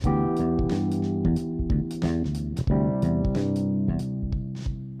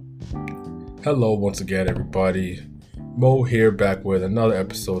Hello, once again, everybody. Mo here, back with another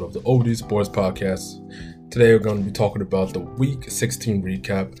episode of the OD Sports Podcast. Today, we're going to be talking about the Week 16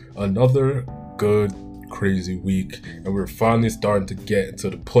 recap. Another good, crazy week, and we're finally starting to get into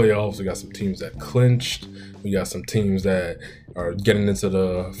the playoffs. We got some teams that clinched. We got some teams that are getting into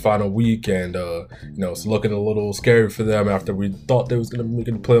the final week, and it's looking a little scary for them after we thought they was going to be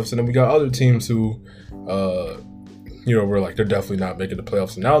making the playoffs. And then we got other teams who, we're like, they're definitely not making the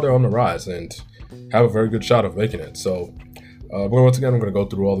playoffs. And now they're on the rise and have a very good shot of making it. So, once again, I'm going to go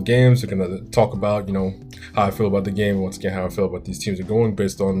through all the games. We're going to talk about, how I feel about the game. Once again, how I feel about these teams are going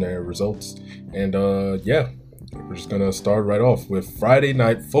based on their results. And, we're just going to start right off with Friday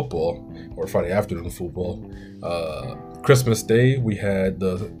night football, or Friday afternoon football. Christmas Day, we had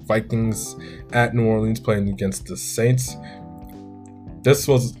the Vikings at New Orleans playing against the Saints. This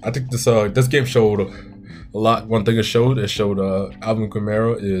game showed a lot. One thing it showed Alvin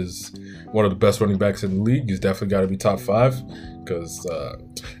Kamara is one of the best running backs in the league. He's definitely got to be top 5 because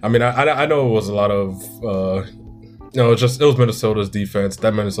I know it was a lot of it was Minnesota's defense.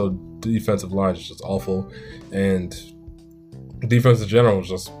 That Minnesota defensive line is just awful, and defense in general was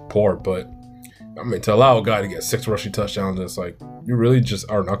just poor. But I mean, to allow a guy to get 6 rushing touchdowns, it's like you really just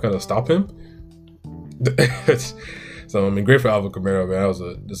are not going to stop him. So I mean, great for Alvin Kamara, man.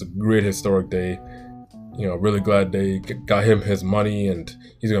 It was a great historic day. Really glad they got him his money, and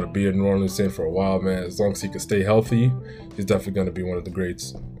he's going to be in New Orleans Saints for a while, man. As long as he can stay healthy, he's definitely going to be one of the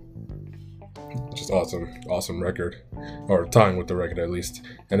greats. Just awesome record, or tying with the record at least.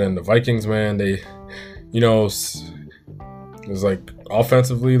 And then the Vikings, man, they, it's like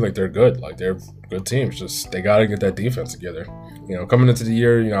offensively, like they're good, like they're good teams. Just they got to get that defense together. Coming into the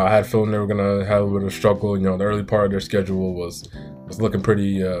year, I had a feeling they were gonna have a little bit of struggle. The early part of their schedule was looking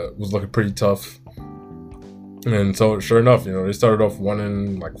pretty tough. And so, sure enough, they started off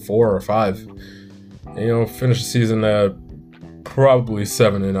 1-4 or 5. And, finished the season at probably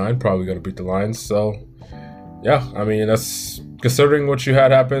 7-9, probably going to beat the Lions. So, yeah, I mean, that's considering what you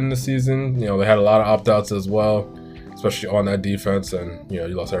had happen this season. They had a lot of opt-outs as well, especially on that defense. And, you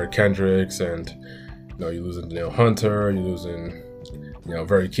lost Eric Kendricks, and, you're losing Danielle Hunter. You're losing,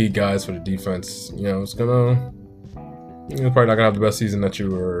 very key guys for the defense. It's going to... You're probably not going to have the best season that you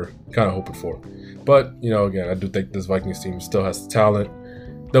were kind of hoping for. But, again, I do think this Vikings team still has the talent.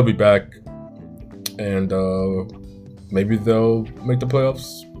 They'll be back. And maybe they'll make the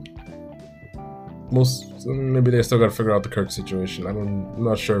playoffs. Maybe they still got to figure out the Kirk situation. I'm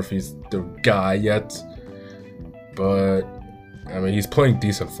not sure if he's the guy yet. But, I mean, he's playing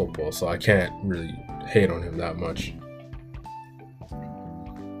decent football, so I can't really hate on him that much.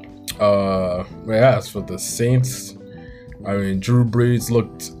 As for the Saints, I mean, Drew Brees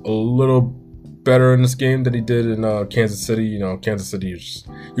looked a little better in this game than he did in Kansas City. Kansas City,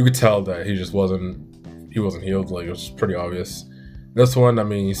 you could tell that he wasn't healed. Like, it was pretty obvious. This one, I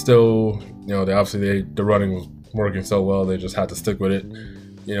mean, he still, the running was working so well, they just had to stick with it.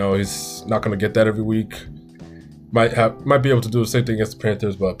 He's not going to get that every week. Might be able to do the same thing against the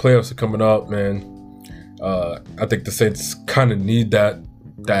Panthers, but playoffs are coming up, man. I think the Saints kind of need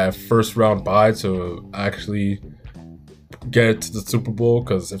that first round bye to actually get to the Super Bowl,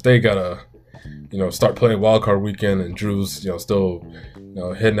 because if they gotta start playing wildcard weekend and Drew's still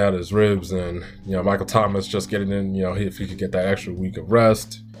hitting out his ribs, and Michael Thomas just getting in, if he could get that extra week of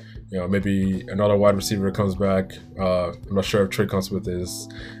rest, maybe another wide receiver comes back. I'm not sure if Trey Smith is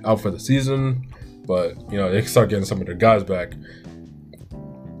out for the season, but they can start getting some of their guys back,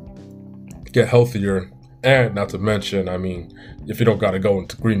 get healthier. And not to mention, I mean, if you don't gotta go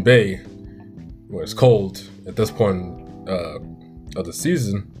into Green Bay where it's cold at this point of the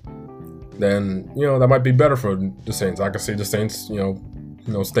season, then that might be better for the Saints. I can see the Saints,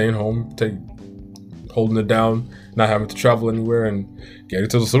 staying home, holding it down, not having to travel anywhere, and getting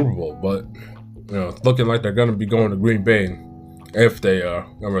to the Super Bowl. But it's looking like they're gonna be going to Green Bay. If they are,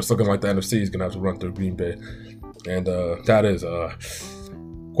 it's looking like the NFC is gonna have to run through Green Bay, and that is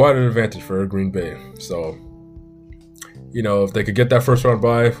quite an advantage for Green Bay. So if they could get that first round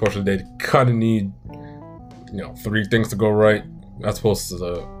bye, fortunately they kind of need 3 things to go right. Not supposed to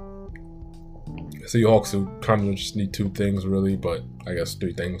the Seahawks, who kind of just need 2 things really, but I guess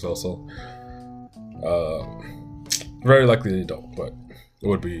 3 things also. Very likely they don't, but it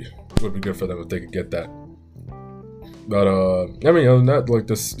would be good for them if they could get that. But I mean, other than that, like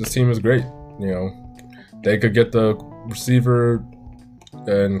this team is great. They could get the receiver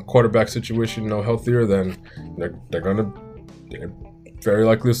and quarterback situation healthier, then they're very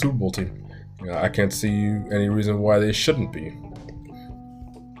likely a Super Bowl team. I can't see any reason why they shouldn't be.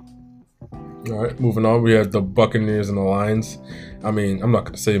 All right, moving on. We have the Buccaneers and the Lions. I mean, I'm not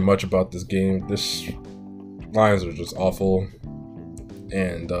going to say much about this game. This Lions are just awful,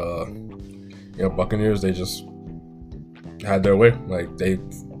 and Buccaneers, they just had their way. Like, they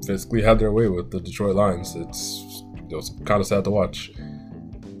physically had their way with the Detroit Lions. It was kind of sad to watch.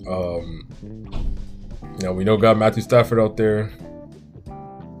 We know got Matthew Stafford out there.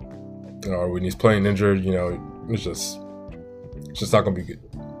 When he's playing injured, it's just not gonna be good.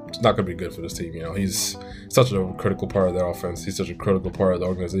 It's not gonna be good for this team. He's such a critical part of their offense. He's such a critical part of the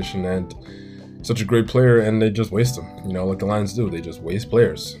organization and such a great player, and they just waste him. Like the Lions do. They just waste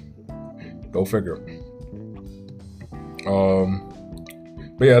players. Go figure.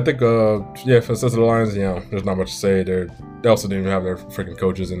 But yeah, I think for the sense of the Lions, there's not much to say. They also didn't even have their freaking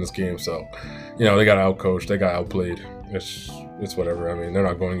coaches in this game, so they got outcoached, they got outplayed. It's whatever. I mean, they're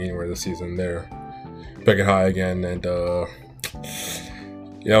not going anywhere this season. They're picking high again, and I'm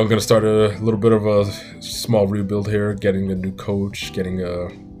gonna start a little bit of a small rebuild here, getting a new coach, getting a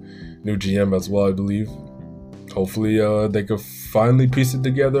new GM as well, I believe. Hopefully, they could finally piece it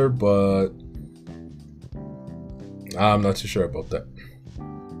together, but I'm not too sure about that.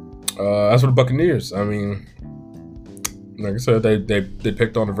 As for the Buccaneers, I mean, like I said, they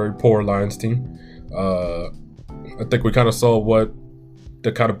picked on a very poor Lions team. I think we kind of saw what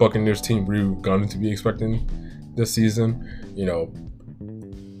the kind of Buccaneers team we were going to be expecting this season.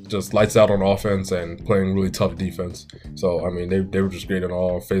 Just lights out on offense and playing really tough defense. So, I mean, they were just great on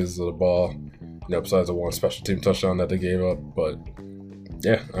all phases of the ball, besides the one special team touchdown that they gave up. But,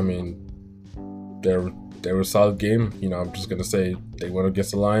 yeah, I mean, they were a solid game. I'm just going to say they went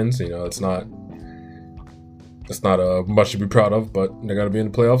against the Lions. It's not much to be proud of, but they're going to be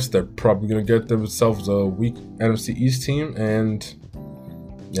in the playoffs. They're probably going to get themselves a weak NFC East team, and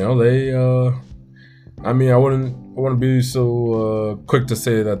they. I mean, I wouldn't be so quick to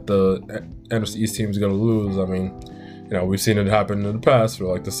say that the NFC East team is going to lose. I mean, we've seen it happen in the past for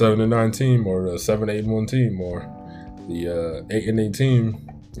like the 7-9 team or the 7-8-1 team or the 8-8 team.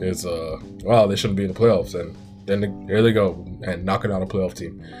 Is they shouldn't be in the playoffs, and then here they go and knocking out a playoff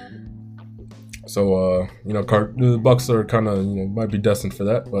team. So the Bucs are kind of might be destined for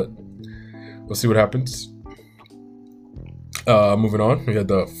that, but we'll see what happens. Moving on, we had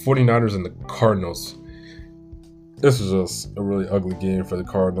the 49ers and the Cardinals. This is just a really ugly game for the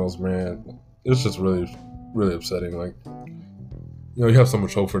Cardinals, man. It's just really, really upsetting. Like, you have so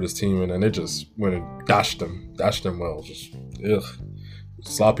much hope for this team, and then they just went and dashed them well. Just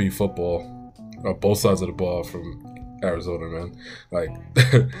sloppy football on both sides of the ball from Arizona, man. Like,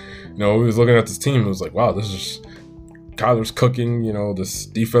 we was looking at this team, it was like, wow, this is Kyler's cooking. This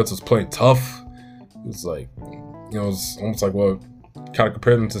defense was playing tough. It was like, it was almost like, well, kind of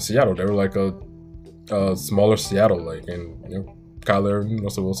compared them to Seattle. They were like a smaller Seattle, like, and Kyler and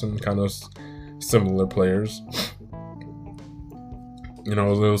Russell Wilson, kind of similar players. It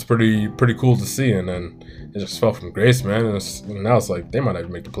was pretty cool to see, and then it just fell from grace, man. And now it's like they might not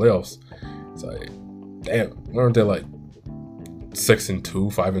even make the playoffs. It's like, damn, weren't they like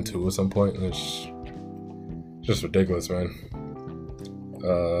 6-2, 5-2 at some point? And it's just ridiculous, man.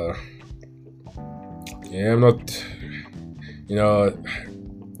 I'm not.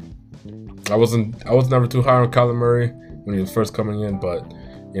 I was never too high on Kyler Murray when he was first coming in, but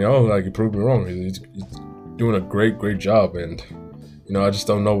he proved me wrong. He's doing a great job, and I just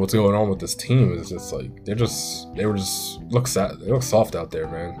don't know what's going on with this team. It's just like they look sad. They look soft out there,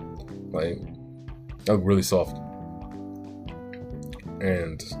 man. Like, they look really soft.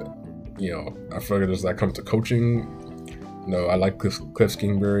 And I figured as that comes to coaching, I like Cliff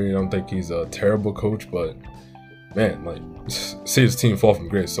Kingsbury. I don't think he's a terrible coach, but man, like, see his team fall from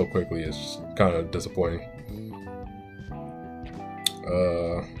grace so quickly is just kind of disappointing.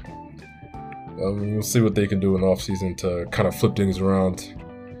 We'll see what they can do in the offseason to kind of flip things around.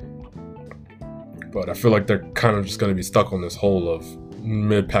 But I feel like they're kind of just going to be stuck on this hole of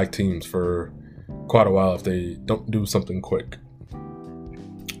mid-pack teams for quite a while if they don't do something quick.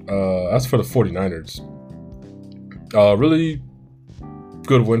 As for the 49ers, really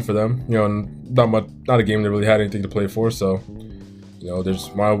good win for them. Not a game they really had anything to play for, so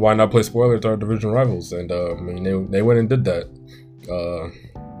there's why not play spoiler to our division rivals? And they went and did that.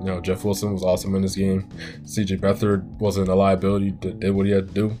 Jeff Wilson was awesome in this game. CJ Beathard wasn't a liability, did what he had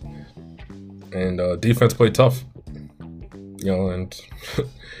to do, and defense played tough. And so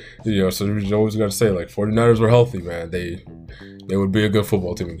you always got to say, like, 49ers were healthy, man. They would be a good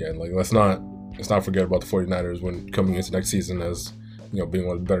football team again. Like, let's not forget about the 49ers when coming into next season as being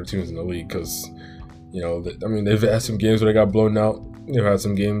one of the better teams in the league, because they've had some games where they got blown out. They've had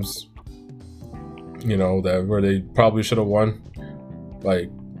some games that where they probably should have won. Like,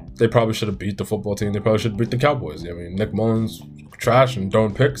 they probably should have beat the football team. They probably should have beat the Cowboys. I mean, Nick Mullins trash and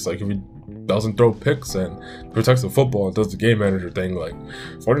throwing picks. Like, if he doesn't throw picks and protects the football and does the game manager thing, like,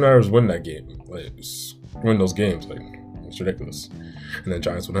 49ers win that game. Like, win those games. Like, it's ridiculous. And then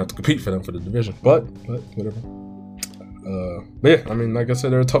Giants would have to compete for them for the division. But whatever. But yeah, I mean, like I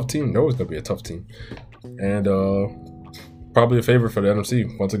said, they're a tough team. They're always going to be a tough team. And probably a favorite for the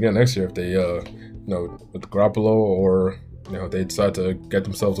NFC once again next year if they, with Garoppolo or, they decide to get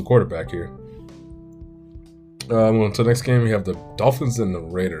themselves a quarterback here. So the next game, we have the Dolphins and the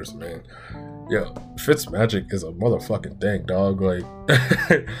Raiders, man. Yeah, Fitzmagic is a motherfucking thing, dog. Like,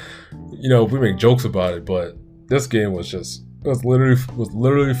 we make jokes about it, but this game was literally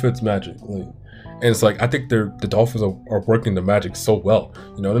Fitzmagic. Like, and it's like, I think the Dolphins are working the magic so well.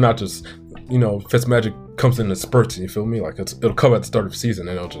 They're not just, Fitzmagic comes in spurts, you feel me? Like, it'll come at the start of the season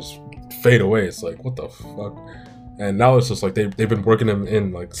and it'll just fade away. It's like, what the fuck? And now it's just like they've been working him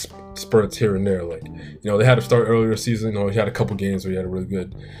in like spurts here and there. Like, they had to start earlier season. He had a couple games where he had a really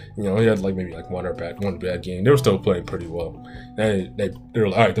good, he had like maybe like one bad game. They were still playing pretty well. And they were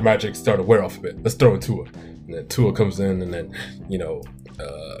like, all right, the magic started to wear off a bit. Let's throw in Tua. And then Tua comes in, and then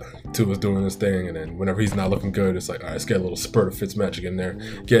Tua's doing this thing, and then whenever he's not looking good, it's like, all right, let's get a little spurt of Fitzmagic in there,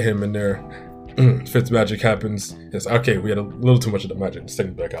 get him in there. Fitzmagic happens. It's okay, we had a little too much of the magic. Let's take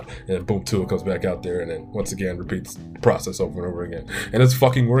it back out, and then boom, Tua comes back out there, and then once again repeats the process over and over again, and it's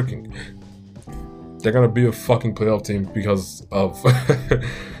fucking working. They're gonna be a fucking playoff team because of the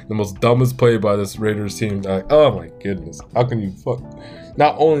most dumbest play by this Raiders team. Like, oh my goodness, how can you fuck?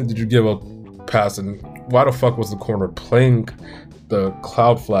 Not only did you give a pass, and why the fuck was the corner playing the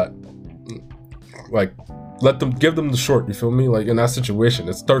cloud flat? Like, give them the short, you feel me? Like, in that situation,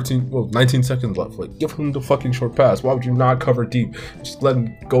 it's 19 seconds left. Like, give him the fucking short pass. Why would you not cover deep? Just let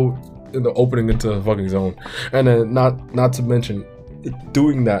him go in the opening into the fucking zone. And then not to mention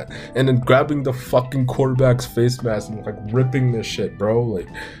doing that and then grabbing the fucking quarterback's face mask and like ripping this shit, bro. Like,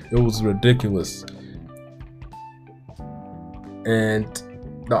 it was ridiculous. And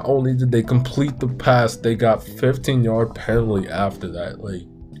not only did they complete the pass, they got 15-yard penalty after that. Like,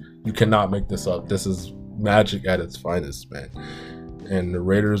 you cannot make this up. This is magic at its finest, man. And the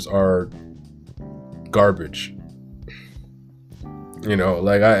Raiders are garbage.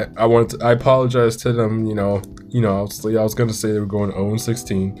 Like, I apologize to them. I was gonna say they were going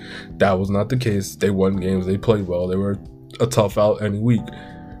 0-16. That was not the case. They won games. They played well. They were a tough out any week.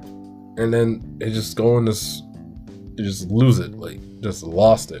 And then they just they just lose it. Like, just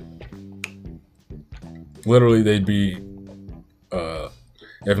lost it. Literally, they'd be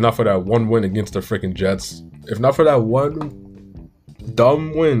if not for that one win against the freaking Jets, if not for that one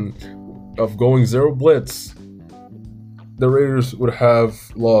dumb win of going 0 blitz, the Raiders would have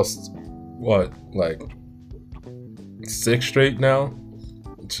lost, what, like 6 straight now?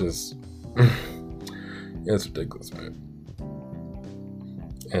 It's just, it's ridiculous, man.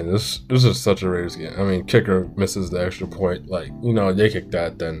 And this is such a Raiders game. I mean, kicker misses the extra point. Like, they kick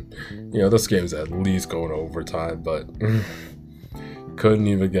that, then, this game's at least going overtime, but couldn't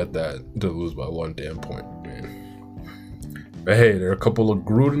even get that to lose by 1 damn point, man. But hey, there are a couple of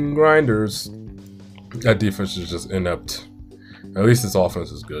Gruden grinders. That defense is just inept. At least this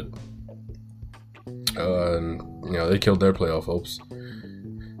offense is good. And, they killed their playoff hopes.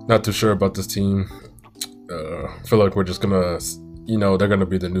 Not too sure about this team. Feel like we're just gonna, they're gonna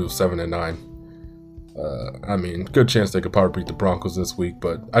be the new 7-9. I mean, good chance they could probably beat the Broncos this week,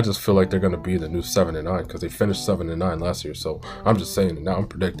 but I just feel like they're gonna be the new 7-9 because they finished 7-9 last year. So I'm just saying it now. I'm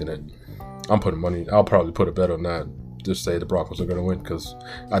predicting it. I'm putting money. I'll probably put a bet on that. Just say the Broncos are gonna win because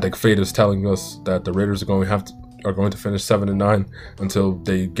I think fate is telling us that the Raiders are going to finish 7-9 until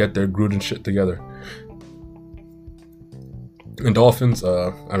they get their Gruden shit together. And Dolphins,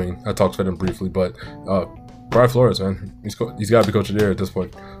 I mean, I talked to them briefly, but Brian Flores, man, he's got to be coach of the year at this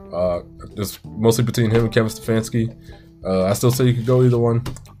point. It's mostly between him and Kevin Stefanski. I still say you could go either one,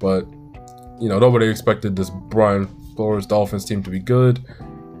 but nobody expected this Brian Flores Dolphins team to be good.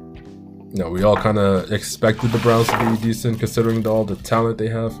 We all kind of expected the Browns to be decent considering all the talent they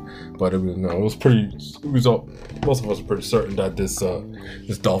have, but most of us are pretty certain that this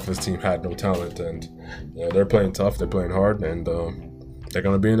Dolphins team had no talent, and they're playing tough, they're playing hard, and they're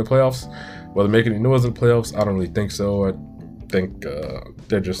gonna be in the playoffs. Will they make any noise in the playoffs? I don't really think so. I think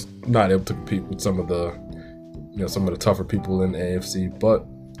they're just not able to compete with some of the tougher people in the AFC, but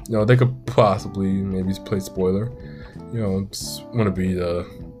they could possibly maybe play spoiler. It's gonna be the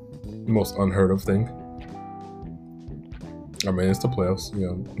most unheard of thing. I mean, it's the playoffs.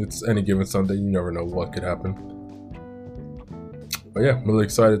 It's any given Sunday. You never know what could happen. But yeah, I'm really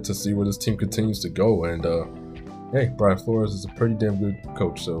excited to see where this team continues to go. And hey, Brian Flores is a pretty damn good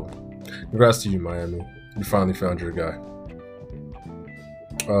coach. So, congrats to you, Miami. You finally found your guy.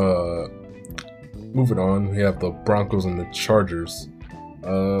 Moving on, we have the Broncos and the Chargers.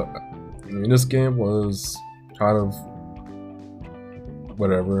 This game was kind of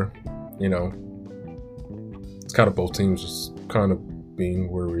whatever, It's kind of both teams just kind of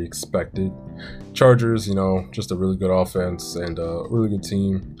being where we expected. Chargers, just a really good offense and a really good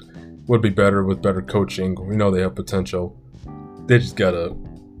team. Would be better with better coaching. We know they have potential. They just gotta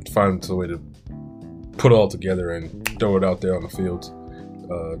find a way to put it all together and throw it out there on the field.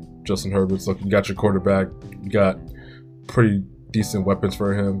 Justin Herbert's you got your quarterback. You got pretty decent weapons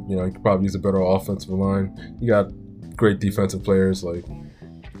for him. You could probably use a better offensive line. You got great defensive players.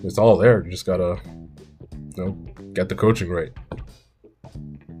 It's all there. You just gotta, get the coaching right.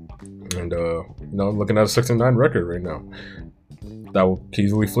 And I'm looking at a 6-9 record right now. That will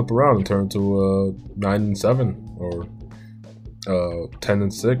easily flip around and turn to 9-7 or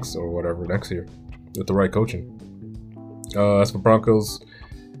 10-6 or whatever next year with the right coaching. As for Broncos,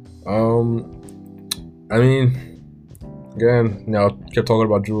 again, kept talking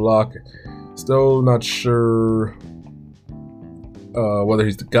about Drew Lock. Still not sure whether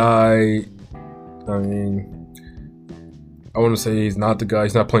he's the guy. I want to say he's not the guy.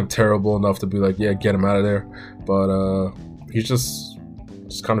 He's not playing terrible enough to be like, yeah, get him out of there. But he's just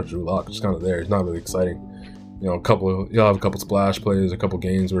kind of Drew Lock, just kind of there. He's not really exciting. He'll have a couple splash plays, a couple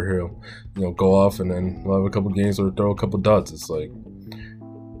games where he'll go off, and then he'll have a couple games where he'll throw a couple duds. It's like,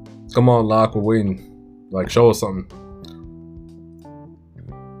 come on, Lock, we're waiting. Show us something.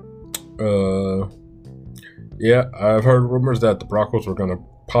 Yeah, I've heard rumors that the Broncos were gonna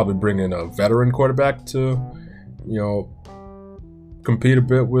probably bring in a veteran quarterback to, compete a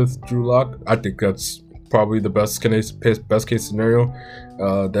bit with Drew Lock. I think that's probably the best case scenario.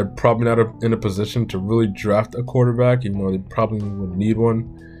 They're probably not in a position to really draft a quarterback, even though they probably would need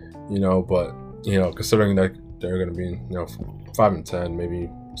one. But considering that they're going to be 5-10,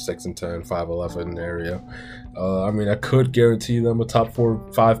 maybe 6-10, 5-11 area. I could guarantee them a top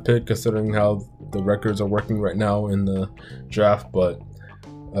 4-5 pick, considering how the records are working right now in the draft. But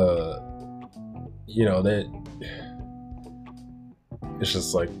it's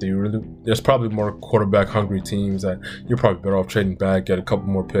just there's probably more quarterback hungry teams that you're probably better off trading back, get a couple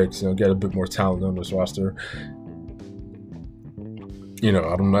more picks, get a bit more talent on this roster.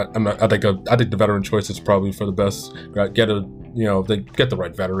 I think the veteran choice is probably for the best. They get the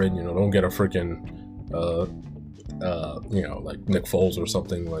right veteran, don't get a freaking like Nick Foles or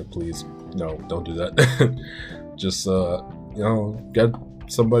something. Please, no, don't do that. Just get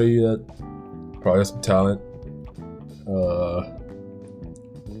somebody that probably has some talent.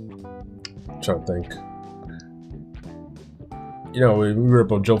 Trying to think. We were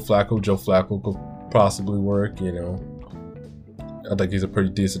about Joe Flacco. Joe Flacco could possibly work. I think he's a pretty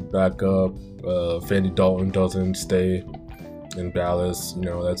decent backup. If Andy Dalton doesn't stay in Dallas,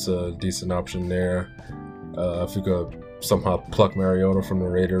 that's a decent option there. If you could somehow pluck Mariota from the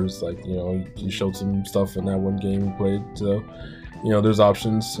Raiders, he showed some stuff in that one game he played. So, there's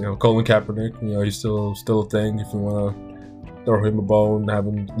options. Colin Kaepernick, he's still a thing if you want to throw him a bone, have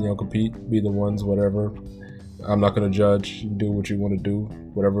him, compete, be the ones, whatever. I'm not gonna judge. You do what you want to do,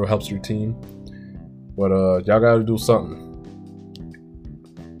 whatever helps your team. But y'all gotta do something,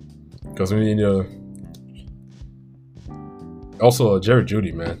 because we need to. Also, Jerry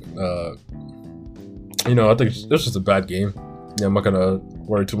Jeudy, man. I think this is a bad game. I'm not gonna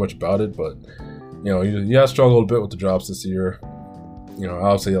worry too much about it, but he has struggled a bit with the drops this year.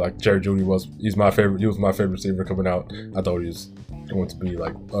 Obviously, Jerry Jeudy he's my favorite. He was my favorite receiver coming out. I thought he was going to be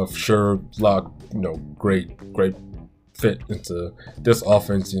a sure lock, great fit into this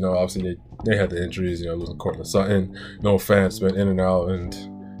offense. Obviously they had the injuries. Losing Courtland Sutton, no fans been in and out, and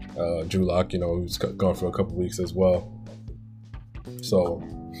Drew Lock, who's gone for a couple weeks as well. So,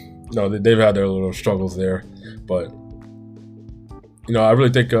 they've had their little struggles there, but I really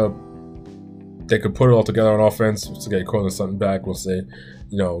think they could put it all together on offense to get Courtland Sutton back. Once they,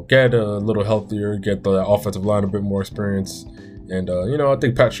 get a little healthier, get the offensive line a bit more experience, and I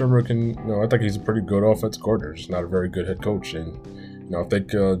think Pat Shurmur can. I think he's a pretty good offensive coordinator, just not a very good head coach. And I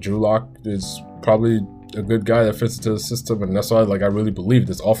think Drew Lock is probably a good guy that fits into the system, and that's why I really believe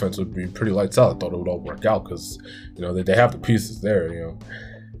this offense would be pretty lights out. I thought it would all work out because they have the pieces there.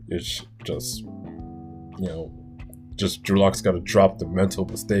 It's just just Drew Lock's got to drop the mental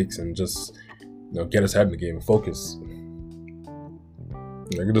mistakes and just get his head in the game and focus.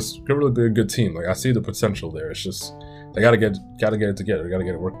 Just really be a good team. I see the potential there. It's just they gotta get it together. They gotta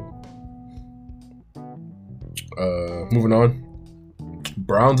get it working. Moving on,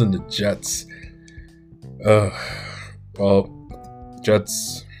 Browns and the Jets. Uh, well,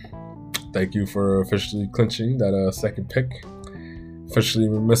 Jets, thank you for officially clinching that second pick. Officially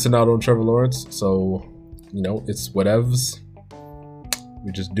missing out on Trevor Lawrence, so it's whatevs.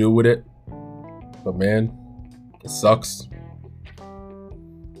 We just deal with it. But man, it sucks.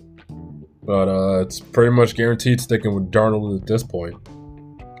 But it's pretty much guaranteed sticking with Darnold at this point.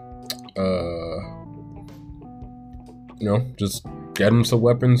 Just get him some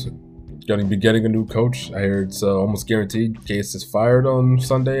weapons. Gonna be getting a new coach. I hear it's almost guaranteed Case is fired on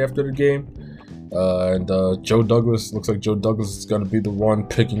Sunday after the game. And Joe Douglas, looks like Joe Douglas is gonna be the one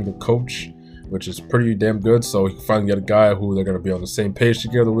picking the coach, which is pretty damn good. So he can finally get a guy who they're gonna be on the same page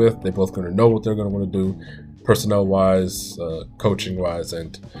together with. They're both gonna know what they're gonna want to do, personnel-wise, coaching-wise,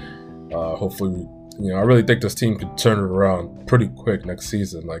 and hopefully, I really think this team could turn it around pretty quick next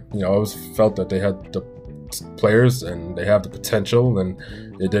season. Like, I always felt that they had the players and they have the potential, and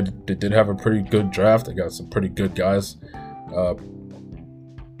they did have a pretty good draft. They got some pretty good guys.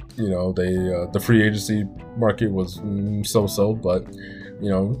 The free agency market was so-so, but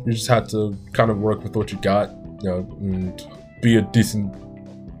you just had to kind of work with what you got, and be a decent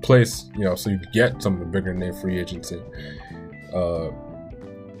place, so you could get some of the bigger name free agency.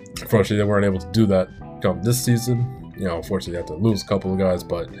 Unfortunately, they weren't able to do that come this season. Unfortunately, they had to lose a couple of guys,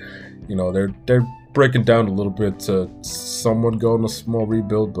 but they're breaking down a little bit to somewhat go on a small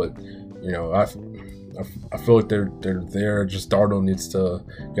rebuild. But I feel like they're there. Just Darnold needs to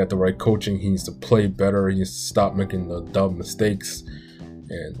get the right coaching. He needs to play better. He needs to stop making the dumb mistakes.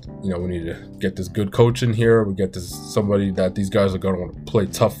 And we need to get this good coach in here. We get this somebody that these guys are going to want to play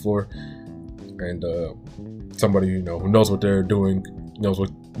tough for, and somebody who knows what they're doing, knows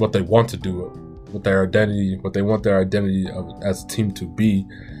what they want to do, what their identity, what they want their identity as a team to be,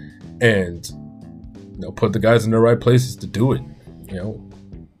 and put the guys in the right places to do it.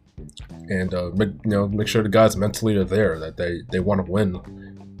 And make sure the guys mentally are there, that they want to win,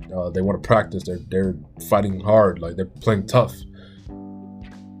 they want to practice, they're fighting hard, like they're playing tough,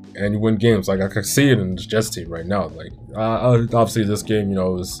 and you win games. Like I can see it in the Jets team right now. Like obviously this game, it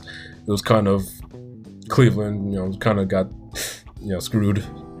was kind of Cleveland, kind of got screwed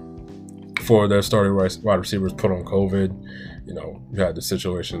for their starting wide receivers put on COVID. You had the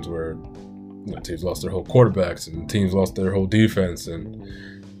situations where teams lost their whole quarterbacks and teams lost their whole defense, and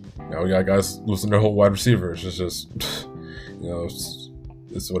we got guys losing their whole wide receivers. It's just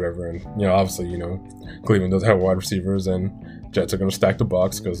it's whatever. And obviously Cleveland doesn't have wide receivers, and Jets are going to stack the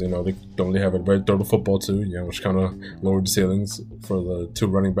box because they don't really have anybody to throw the football to, which kind of lowered the ceilings for the two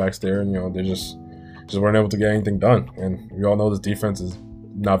running backs there, and they just weren't able to get anything done. And we all know this defense is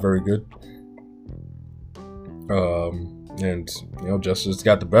not very good. And just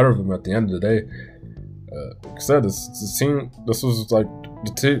got the better of them at the end of the day. Like I said, this was like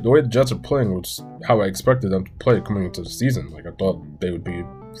the way the Jets are playing was how I expected them to play coming into the season. Like I thought they would be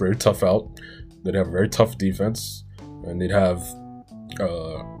very tough out. They'd have a very tough defense, and they'd have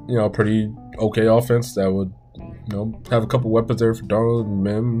a pretty okay offense that would have a couple weapons there for Darnold,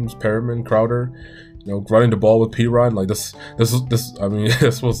 Mims, Perriman, Crowder. Running the ball with P-Ryan. Like this was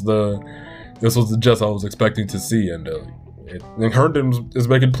the Jets I was expecting to see, and Herndon is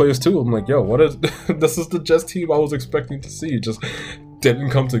making plays too. I'm like, yo, what is this? Is the Jets team I was expecting to see. It just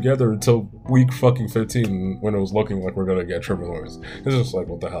didn't come together until week fucking 15 when it was looking like we're gonna get Trevor Lawrence. It's just like,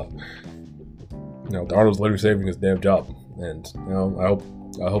 what the hell? Darnold's literally saving his damn job, and I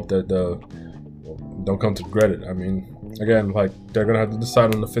hope that don't come to regret it. I mean, again, like they're gonna have to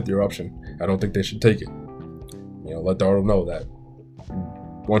decide on the 5th-year option. I don't think they should take it. Let Darnold know that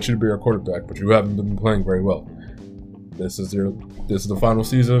I want you to be our quarterback, but you haven't been playing very well. This is the final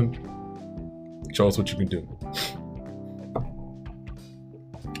season. Show us what you can do.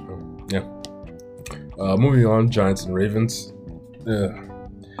 Moving on, Giants and Ravens.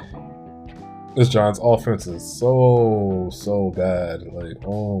 This Giants offense is so bad. Like,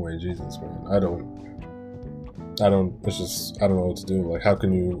 oh my Jesus, man. I don't know what to do. Like, how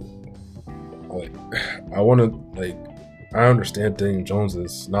can you, like, I understand Daniel Jones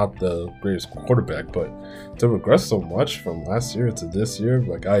is not the greatest quarterback, but to regress so much from last year to this year,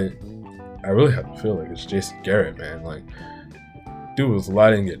 like I really have to feel like it's Jason Garrett, man. Like, dude was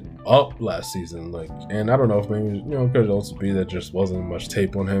lighting it up last season, like, and I don't know if maybe could also be that just wasn't much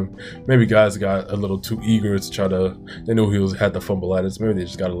tape on him. Maybe guys got a little too eager to try to. They knew he had the fumble at it. Maybe they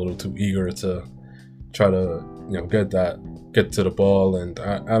just got a little too eager to try to get to the ball, and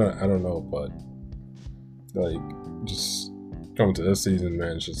I don't know, but like just coming to this season,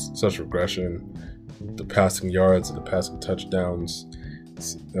 man, it's just such regression. The passing yards and the passing touchdowns.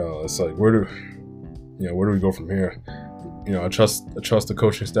 It's like where do we go from here? I trust the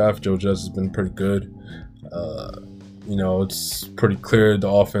coaching staff. Joe Judge has been pretty good. It's pretty clear the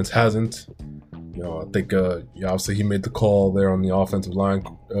offense hasn't. I think obviously he made the call there on the offensive line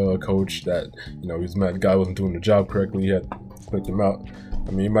coach that he was mad the guy wasn't doing the job correctly. He had clicked him out.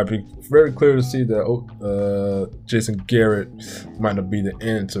 I mean, it might be very clear to see that Jason Garrett might not be the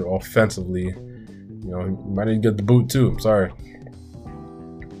answer offensively. He might need to get the boot too. I'm sorry.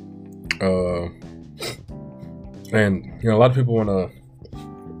 And a lot of people want to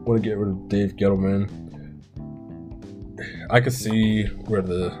get rid of Dave Gettleman. I could see where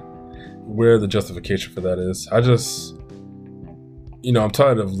the justification for that is. I just, I'm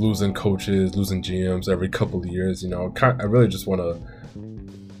tired of losing coaches, losing GMs every couple of years. I really just want to,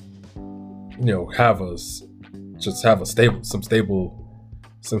 have something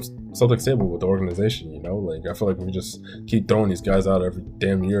stable with the organization. I feel like we just keep throwing these guys out every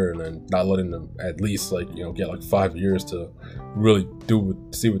damn year and then not letting them at least get like 5 years to really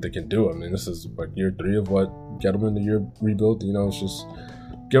see what they can do. I mean, this is like year 3 of what Gettleman the year rebuilt. It's just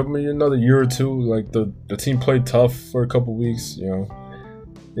give me another year or two. Like the team played tough for a couple weeks. People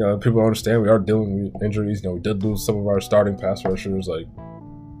don't understand we are dealing with injuries. We did lose some of our starting pass rushers like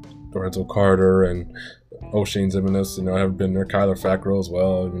Lorenzo Carter and O'Shane Zimenez, have been there. Kyler Fackrell as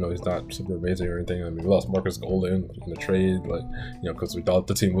well. He's not super amazing or anything. I mean, we lost Marcus Golden in the trade, because we thought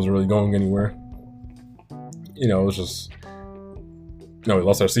the team wasn't really going anywhere. It was just, we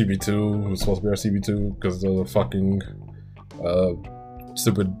lost our CB2, who was supposed to be our CB2 because of the fucking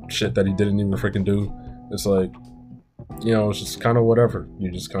stupid shit that he didn't even freaking do. It's like, it's just kind of whatever.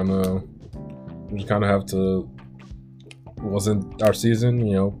 You just kind of have to. It wasn't our season,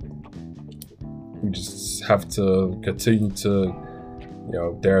 We just have to continue to,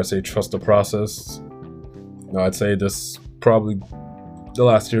 dare I say, trust the process. I'd say this probably the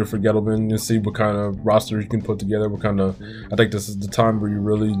last year for Gettleman to see what kind of roster you can put together. I think this is the time where you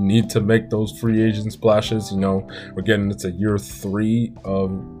really need to make those free agent splashes. We're getting into year 3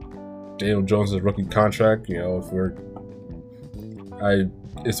 of Daniel Jones' rookie contract.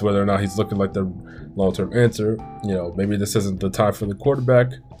 It's whether or not he's looking like the long-term answer. Maybe this isn't the time for the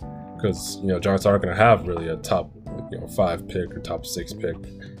quarterback. Because Giants aren't going to have really a top 5 pick or top 6 pick,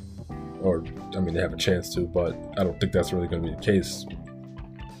 or I mean they have a chance to, but I don't think that's really going to be the case.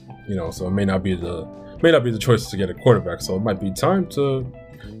 So it may not be the choice to get a quarterback. So it might be time to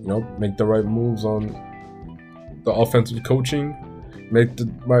make the right moves on the offensive coaching, make the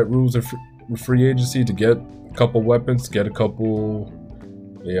right moves in free agency to get a couple weapons, get a couple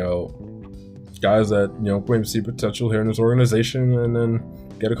guys that maybe see potential here in this organization, and then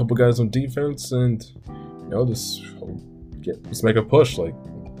get a couple guys on defense, and let's make a push. This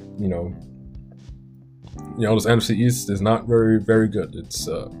NFC East is not very, very good. It's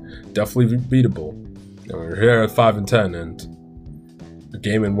definitely beatable. We're here at 5-10, and a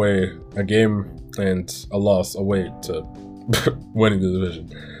game and a loss away to winning the division.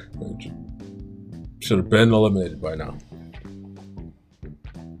 Should have been eliminated by now.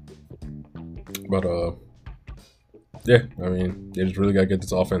 But yeah, I mean, they just really gotta get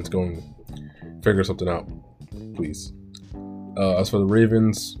this offense going, figure something out, please. As for the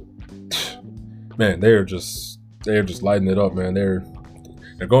Ravens, man, they're just lighting it up, man. They're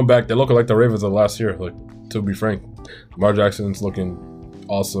going back. They're looking like the Ravens of last year. Like, to be frank, Lamar Jackson's looking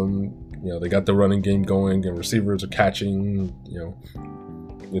awesome. They got the running game going, and receivers are catching.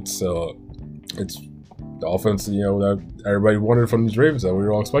 It's the offense, that everybody wanted from these Ravens that we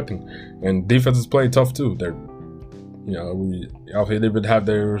were all expecting, and defense is playing tough too. They're obviously they would have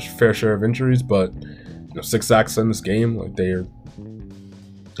their fair share of injuries, but 6 sacks in this game, like they're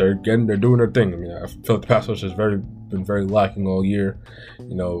doing their thing. I mean, I feel like the pass rush has been very lacking all year.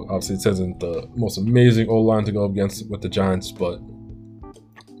 Obviously it isn't the most amazing O-line to go up against with the Giants, but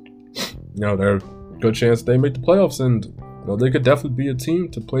there's a good chance they make the playoffs, and they could definitely be a team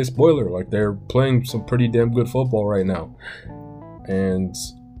to play spoiler. Like, they're playing some pretty damn good football right now, and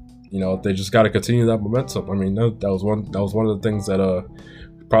they just got to continue that momentum. I mean, that was one of the things that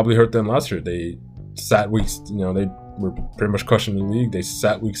probably hurt them last year. They sat weeks. They were pretty much crushing the league. They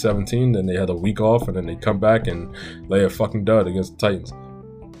sat week 17, then they had a week off, and then they come back and lay a fucking dud against the Titans.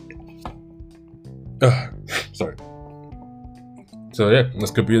 Sorry. So yeah,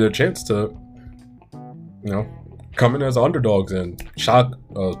 this could be their chance to, come in as underdogs and shock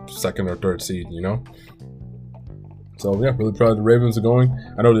a 2nd or 3rd seed. So yeah, really proud of the Ravens are going.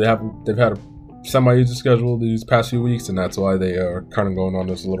 I know they've had a semi-easy schedule these past few weeks, and that's why they are kind of going on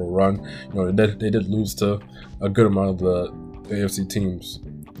this little run. They did lose to a good amount of the AFC teams,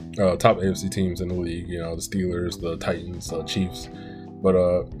 top AFC teams in the league. The Steelers, the Titans, the Chiefs. But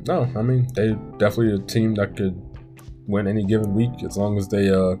no, I mean, they definitely a team that could, win any given week as long as they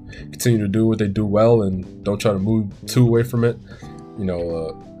continue to do what they do well and don't try to move too away from it.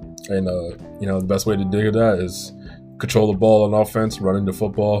 The best way to do that is control the ball on offense, running the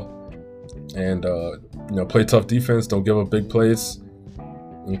football, and play tough defense. Don't give up big plays,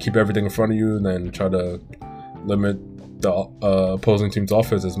 and keep everything in front of you, and then try to limit the opposing team's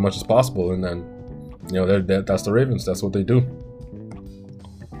offense as much as possible. And then that's the Ravens. That's what they do.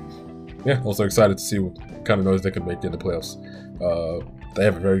 Yeah, also excited to see what kind of noise they can make in the playoffs. They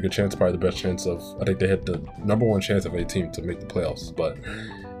have a very good chance, probably the best chance I think they hit the number one chance of any team to make the playoffs. But,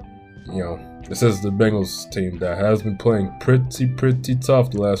 this is the Bengals team that has been playing pretty tough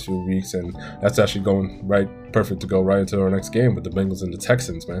the last few weeks, and that's actually going perfect to go right into our next game with the Bengals and the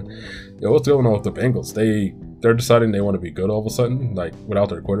Texans, man. What's going on with the Bengals? They're deciding they want to be good all of a sudden, like, without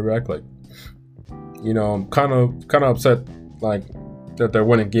their quarterback. Like, I'm kind of upset, like, that they're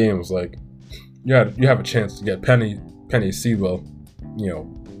winning games. Like, you have a chance to get Penny Sewell,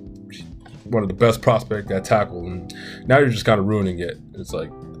 one of the best prospects at tackle, and now you're just kind of ruining it. It's like,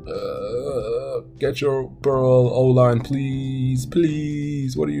 get your Burrow O-line, please.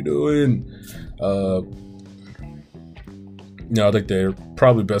 What are you doing? I think they're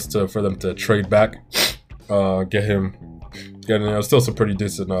probably best for them to trade back, get him. Still some pretty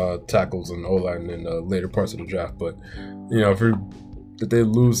decent tackles and O-line in the later parts of the draft, but if they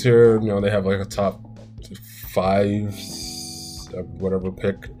lose here, they have like a top 5 whatever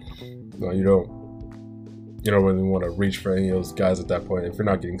pick. You don't really want to reach for any of those guys at that point. If you're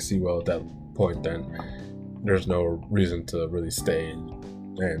not getting Sewell at that point, then there's no reason to really stay.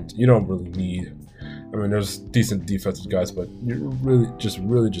 And you don't really need. There's decent defensive guys, but you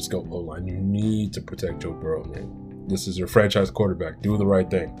really just go O-line. You need to protect Joe Burrow, man. This is your franchise quarterback. Do the right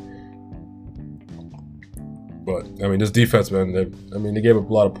thing. But this defense, man. They gave up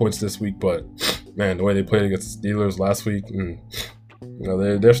a lot of points this week, but man, the way they played against the Steelers last week,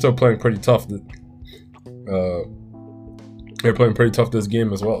 they're still playing pretty tough. They're playing pretty tough this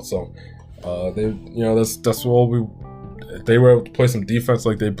game as well. So, that's all if they were able to play some defense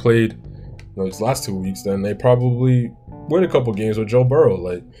like they played these last 2 weeks, then they probably win a couple games with Joe Burrow.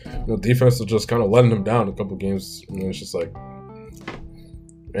 Like, defense is just kind of letting them down a couple games. It's just like,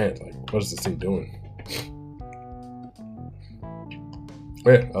 man, like, what is this team doing?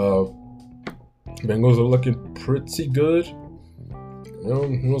 Yeah, Bengals are looking pretty good. Who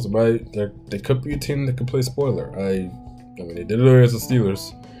knows about it? They could be a team that could play spoiler. They did it against the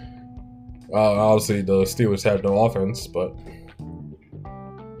Steelers. Obviously, the Steelers had no offense, but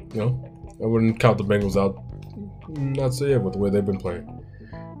I wouldn't count the Bengals out. Not so with the way they've been playing.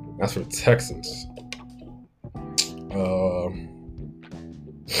 As for the Texans,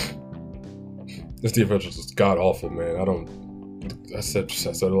 this defense is just god awful, man. I said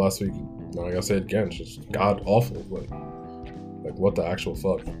it last week. Like I said again, it's just god awful. Like what the actual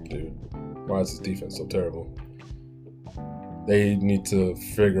fuck, dude? Why is this defense so terrible? They need to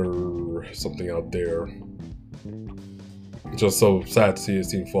figure something out there. It's just so sad to see his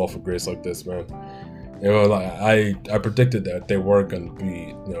team fall for grace like this, man. I predicted that they weren't going to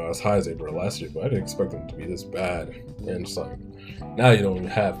be as high as they were last year, but I didn't expect them to be this bad. And it's like, now you don't even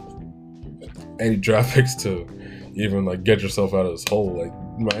have any draft picks to even get yourself out of this hole. Like,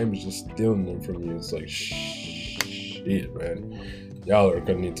 Miami's just stealing them from you. It's like, shit, man. Y'all are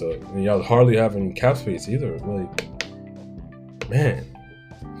gonna need to. Y'all hardly have any cap space either. Like, man,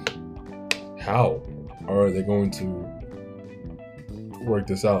 how are they going to work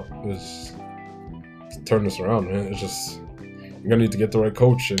this out? Just turn this around, man. It's just, you're gonna need to get the right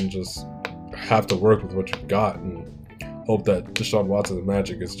coach and just have to work with what you've got and hope that Deshaun Watson's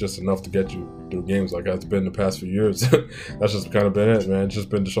magic is just enough to get you through games like it's been the past few years. That's just kind of been it, man. It's just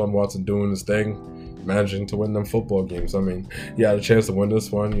been Deshaun Watson doing his thing, managing to win them football games. He had a chance to win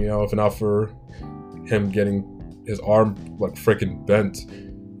this one, if not for him getting his arm freaking bent,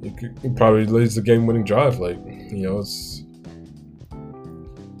 it probably leads the game-winning drive. It's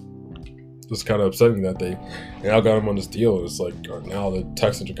just kind of upsetting that they now got him on this deal. It's like now the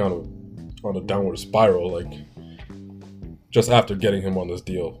Texans are kind of on a downward spiral, just after getting him on this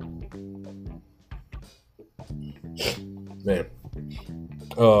deal. Man.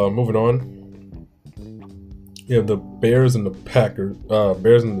 Moving on. You have the Bears and the Packers.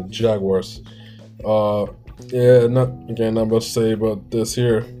 Bears and the Jaguars. Not much to say about this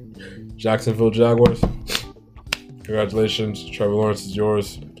here. Jacksonville Jaguars. Congratulations, Trevor Lawrence is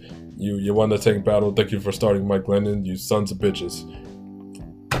yours. You won the tank battle. Thank you for starting Mike Glennon, you sons of bitches.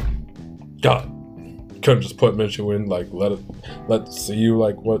 God, couldn't just put Minshew in. Let's see you.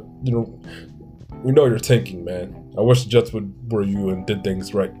 What we know you're tanking, man. I wish the Jets were you and did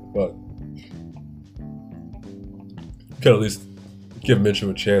things right, but could at least give Minshew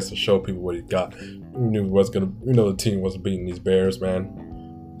a chance to show people what he got. We knew the team wasn't beating these Bears,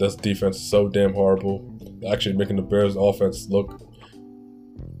 man. This defense is so damn horrible. Actually making the Bears offense look,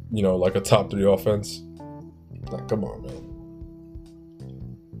 like a top 3 offense. Like, come on, man.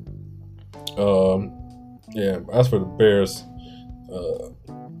 Yeah. As for the Bears,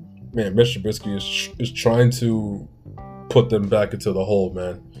 man, Mr. Trubisky is trying to put them back into the hole,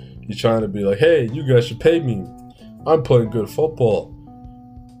 man. He's trying to be like, hey, you guys should pay me. I'm playing good football.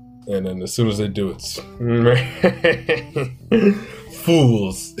 And then as soon as they do it,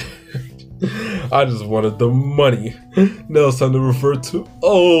 fools. I just wanted the money. Now it's time to refer to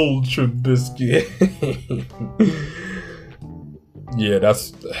old Trubisky. Yeah,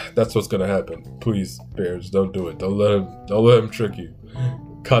 that's what's gonna happen. Please, Bears, don't do it. Don't let him trick you.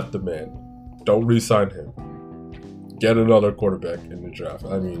 Cut the man. Don't re-sign him. Get another quarterback in the draft.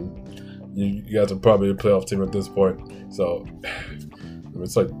 I mean, you guys are probably a playoff team at this point, so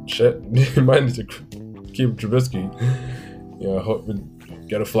it's like shit. You might need to keep Trubisky.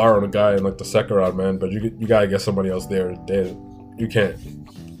 Get a flower on a guy in like the second round, man. But you gotta get somebody else there. You can't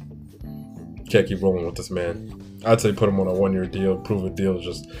keep rolling with this man. I'd say put him on a 1-year deal, prove a deal.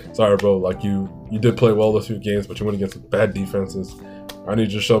 Just sorry, bro. Like you did play well this few games, but you went against bad defenses. I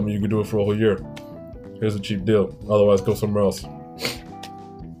need you to show me you can do it for a whole year. Here's a cheap deal. Otherwise, go somewhere else.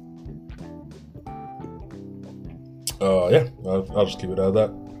 Yeah, I'll just keep it at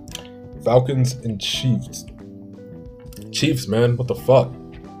that. Falcons and Chiefs. Chiefs, man, what the fuck?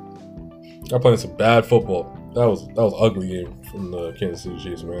 They're playing some bad football. That was an ugly game from the Kansas City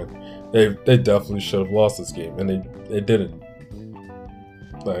Chiefs, man. They definitely should have lost this game, and they didn't.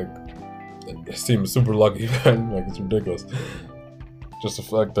 Like, this team is super lucky, man. Like, it's ridiculous. Just the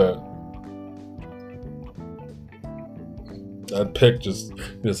fact that pick just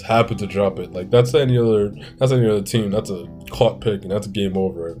happened to drop it. Like, that's any other team. That's a caught pick, and that's a game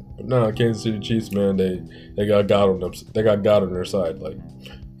over. But nah, Kansas City Chiefs, man, they got God on them. They got God on their side. Like,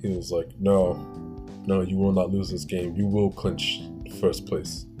 he was like, no, you will not lose this game. You will clinch first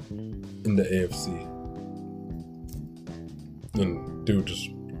place in the AFC. And dude just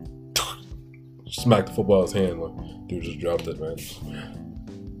smacked the football out of his hand. Like, dude just dropped it, man.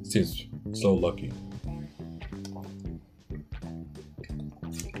 Seems so lucky.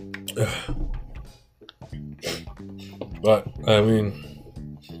 But I mean,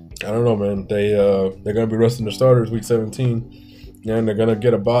 I don't know, man. They're gonna be resting their starters week 17, and they're gonna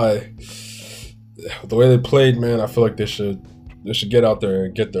get a bye. The way they played, man, I feel like they should get out there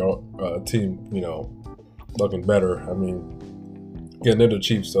and get their team, looking better. I mean, getting into the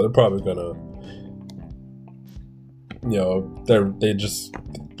Chiefs, so they're probably gonna,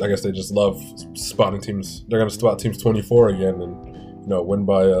 I guess they just love spotting teams. They're gonna spot teams 24 again and win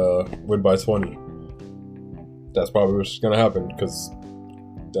by 20. That's probably what's gonna happen because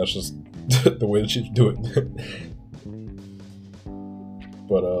that's just the way the Chiefs do it.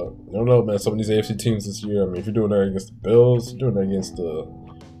 But I don't know, man. Some of these AFC teams this year. I mean, if you're doing that against the Bills, you're doing that against the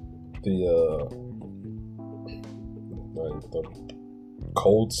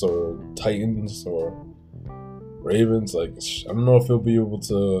Colts or Titans or Ravens. Like, I don't know if he'll be able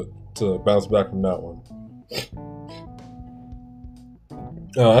to bounce back from that one.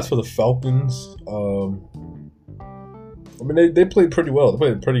 As for the Falcons, I mean, they played pretty well. They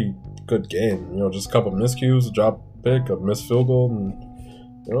played a pretty good game. Just a couple miscues, a drop pick, a missed field goal, and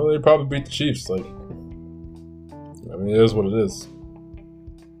they probably beat the Chiefs. Like, I mean, it is what it is.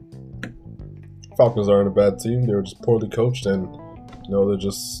 Falcons aren't a bad team. They were just poorly coached, and they're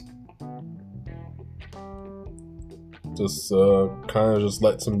just kind of just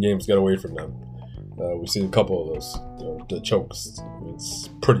let some games get away from them. We've seen a couple of those, the chokes. It's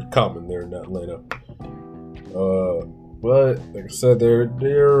pretty common there in Atlanta. But like I said, they're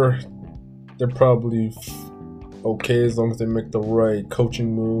probably okay as long as they make the right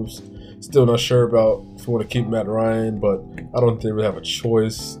coaching moves. Still not sure about if we want to keep Matt Ryan, but I don't think they really have a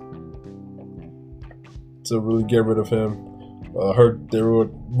choice to really get rid of him. I heard there were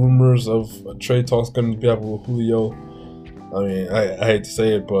rumors of trade talks going to be happening with Julio. I mean, I hate to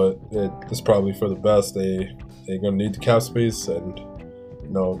say it, but it's probably for the best. They're going to need the cap space, and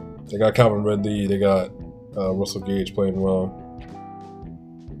they got Calvin Ridley, they got Russell Gage playing well.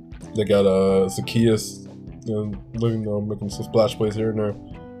 They got Zacchaeus, making some splash plays here and there.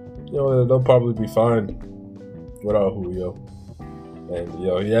 They'll probably be fine without Julio. And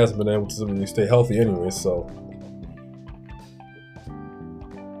he hasn't been able to really stay healthy anyway, so.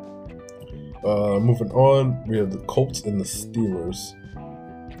 Moving on, we have the Colts and the Steelers.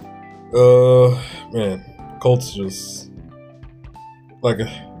 Man, Colts just like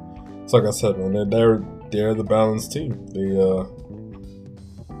I said, man, they're the balanced team. They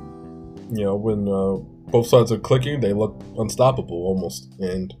when both sides are clicking, they look unstoppable almost,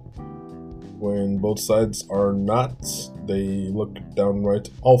 and when both sides are not, they look downright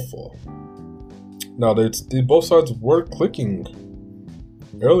awful. Now, both sides were clicking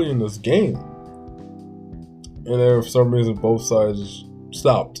early in this game, and then for some reason both sides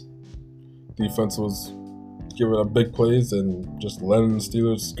stopped. Defense was giving up big plays and just letting the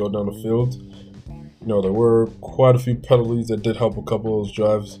Steelers go down the field. There were quite a few penalties that did help a couple of those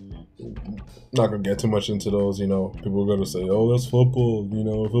drives. Not gonna get too much into those. People are gonna say, "Oh, that's football." If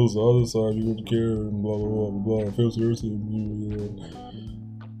it was the other side, you wouldn't care, and blah blah blah blah. If it was yours,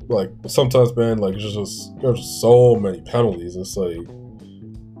 like sometimes, man, like there's just so many penalties. It's like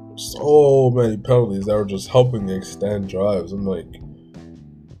so many penalties that are just helping extend drives. I'm like,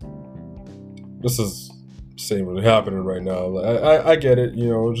 this is same really happening right now. Like, I get it.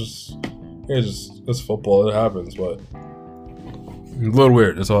 It's football. It happens, but. A little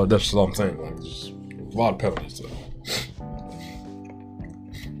weird. That's all I'm saying. Like, just a lot of penalties. So.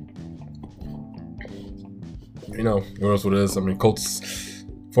 It knows what it is. I mean, Colts.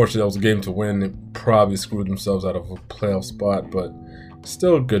 Fortunately, that was a game to win. They probably screwed themselves out of a playoff spot, but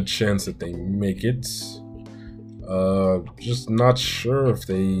still a good chance that they make it. Just not sure if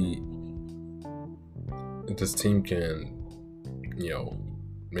this team can,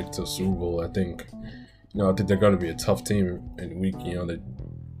 make it to the Super Bowl. I think they're going to be a tough team in the week.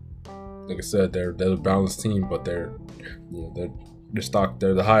 Like I said, they're a balanced team, but they're the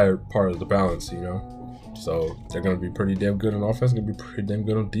higher part of the balance. So they're going to be pretty damn good on offense. Going to be pretty damn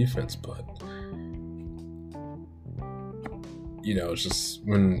good on defense. But it's just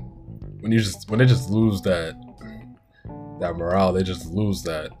when they just lose that morale, they just lose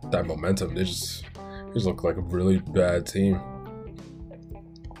that momentum. They just look like a really bad team.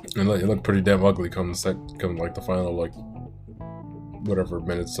 And it looked pretty damn ugly come like the final whatever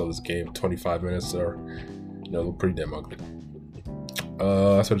minutes of this game, 25 minutes, or look pretty damn ugly.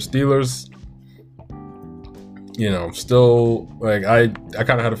 So the Steelers, still like I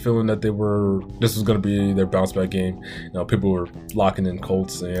kind of had a feeling that this was gonna be their bounce back game. People were locking in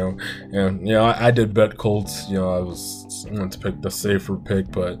Colts, and I did bet Colts. I wanted to pick the safer pick,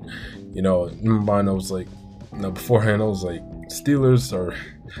 but in my mind I was like, beforehand I was like, Steelers are.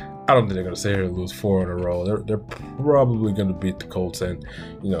 I don't think they're going to sit here and lose 4 in a row. They're probably going to beat the Colts. And,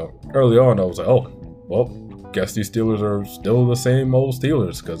 early on, I was like, oh, well, guess these Steelers are still the same old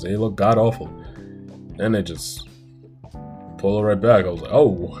Steelers because they look god-awful. And they just pull it right back. I was like,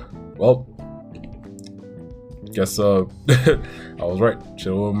 oh, well, guess I was right.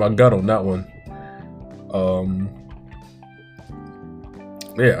 Should have went with my gut on that one.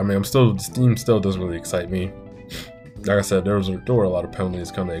 Yeah, I mean, this team still doesn't really excite me. Like I said, there were a lot of penalties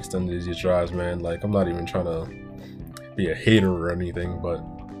kind of extended these drives, man. Like, I'm not even trying to be a hater or anything, but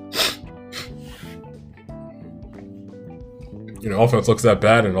offense looks that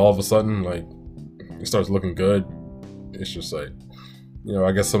bad, and all of a sudden, like, it starts looking good. It's just like,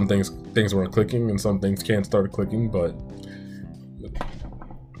 I guess some things weren't clicking, and some things can't start clicking, but it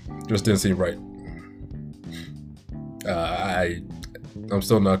just didn't seem right. I'm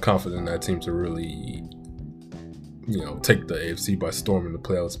still not confident in that team to really. Take the AFC by storm in the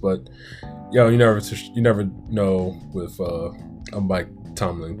playoffs, but you never know with a Mike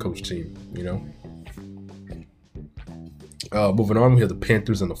Tomlin coach team. Moving on, we have the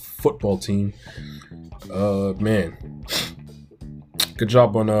Panthers and the football team. Man, good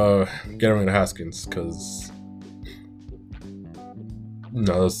job on getting rid of Haskins, because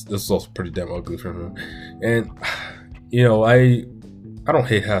this is also pretty damn ugly for him. And I don't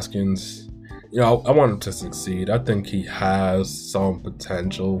hate Haskins. I want him to succeed. I think he has some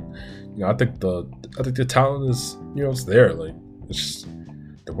potential. I think the talent is, it's there. Like, it's just,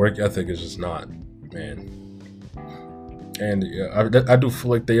 the work ethic is just not, man. And I do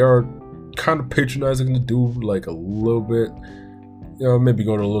feel like they are kind of patronizing the dude, like a little bit. Maybe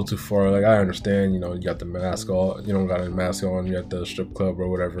going a little too far. Like, I understand. You got the mask on. You don't got a mask on. You at the strip club or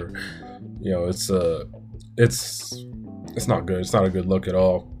whatever. It's not good. It's not a good look at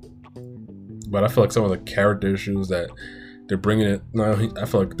all. But I feel like some of the character issues that they're bringing it. I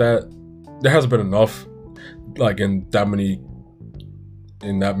feel like that there hasn't been enough, like in that many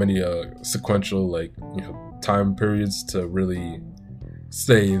sequential time periods to really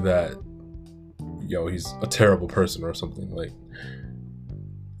say that he's a terrible person or something. Like,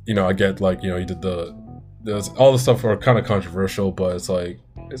 I get he did there's all the stuff are kind of controversial, but it's like,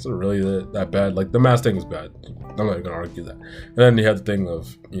 it's not really that bad. Like, the mask thing was bad. I'm not even gonna argue that. And then you had the thing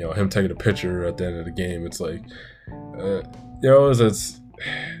of him taking a picture at the end of the game. It's like,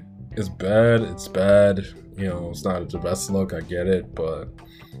 it's bad. It's bad. You know, it's not the best look. I get it, but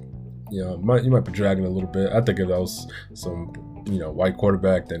you know, you might be dragging a little bit. I think if that was some white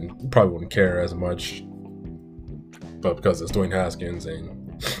quarterback, then you probably wouldn't care as much. But because it's Dwayne Haskins and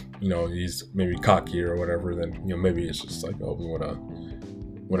he's maybe cocky or whatever, then maybe it's just like, oh, we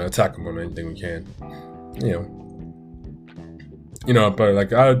wanna attack him on anything we can. But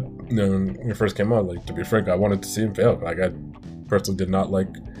like when it first came out, like, to be frank, I wanted to see him fail. Like, I personally did not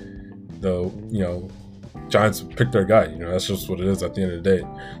like the Giants picked their guy. That's just what it is at the end of the day.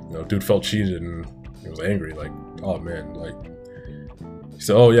 Dude felt cheated and he was angry. Like, oh man, like, he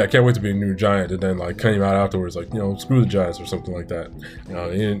said, oh yeah, I can't wait to be a new Giant, and then like came out afterwards like, screw the Giants or something like that. He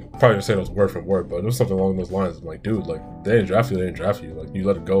didn't probably say it was word for word, but it was something along those lines. I'm like, dude, like, they didn't draft you. Like, you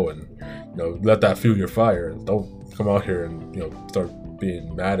let it go and let that fuel your fire. Don't come out here and start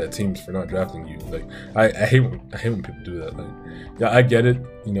being mad at teams for not drafting you. Like, I hate when people do that. Like, yeah, I get it.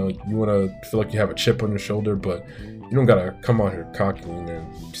 You want to feel like you have a chip on your shoulder, but you don't gotta come out here cocky and then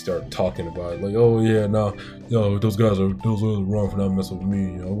start talking about it. Like, oh yeah, no, those guys are wrong for not messing with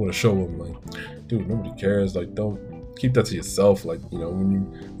me. I'm gonna show them. Like, dude, nobody cares. Like, don't keep that to yourself. Like, when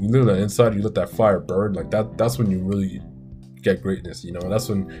you live on the inside, you let that fire burn. Like, that's when you really get greatness. That's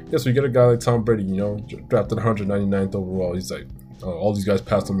when you get a guy like Tom Brady. Drafted 199th overall. He's like, all these guys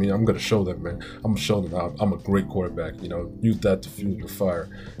passed on me. I'm gonna show them, man. I'm gonna show them I'm a great quarterback. Use that to fuel your fire,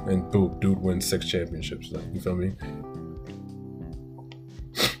 and boom, dude wins 6 championships. Like, you feel me?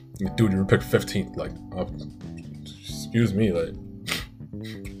 Dude, you were picked 15th. Like, excuse me, like,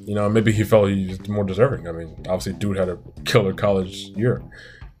 maybe he felt he was more deserving. I mean, obviously, dude had a killer college year.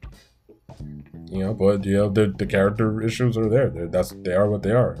 But the character issues are there. They are what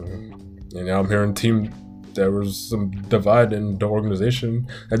they are. And now I'm hearing there was some divide in the organization.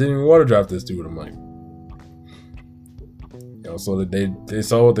 I didn't even want to draft this dude. I'm like, so they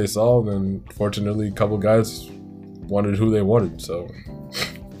saw what they saw, and fortunately, a couple guys wanted who they wanted. So,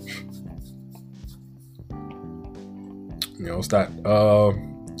 it's that.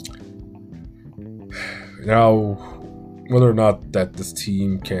 Now, whether or not that this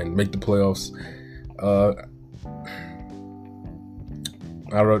team can make the playoffs,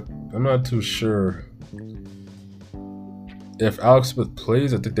 I'm not too sure. If Alex Smith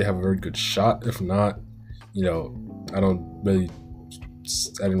plays, I think they have a very good shot. If not, I didn't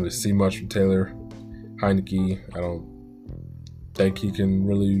really see much from Taylor Heineke. I don't think he can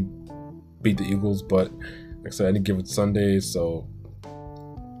really beat the Eagles, but like I said, any given Sunday, so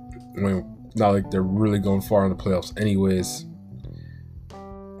I mean, not like they're really going far in the playoffs anyways.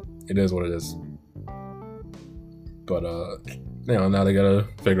 It is what it is. But now they gotta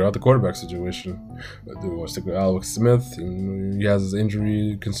figure out the quarterback situation. Do they want to stick with Alex Smith? He has his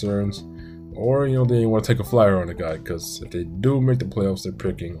injury concerns, or they want to take a flyer on the guy, because if they do make the playoffs, they're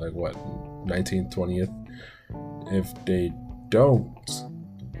picking like what, 19th, 20th. If they don't,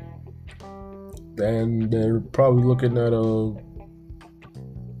 then they're probably looking at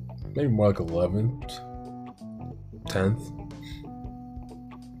maybe more like 11th, 10th.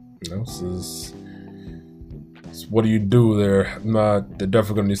 What do you do there? They're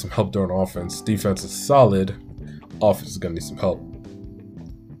definitely going to need some help during offense. Defense is solid. Offense is going to need some help.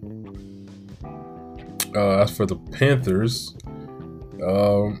 As for the Panthers,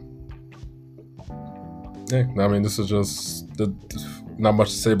 I mean, this is just not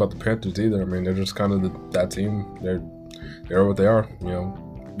much to say about the Panthers either. I mean, they're just kind of that team. They're what they are.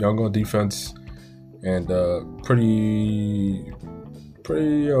 Young on defense and pretty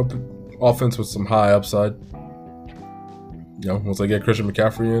offense with some high upside. Once they get Christian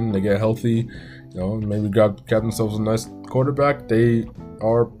McCaffrey in, they get healthy, maybe got themselves a nice quarterback. They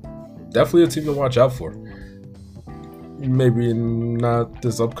are definitely a team to watch out for. Maybe not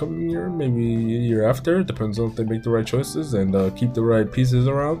this upcoming year, maybe a year after. Depends on if they make the right choices and keep the right pieces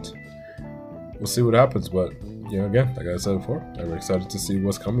around. We'll see what happens, but again, like I said before, I'm excited to see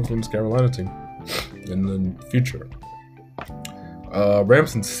what's coming from this Carolina team in the future.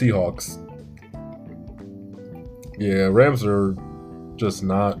 Rams and Seahawks. Yeah, Rams are just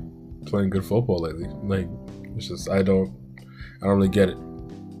not playing good football lately. Like, it's just I don't really get it.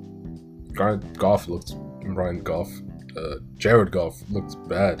 Jared Goff looks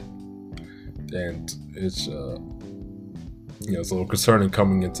bad, and it's it's a little concerning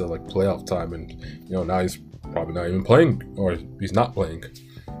coming into like playoff time, and now he's probably not even playing, or he's not playing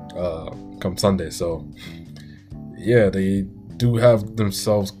come Sunday. So yeah, they do have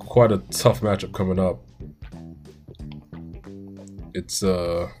themselves quite a tough matchup coming up. It's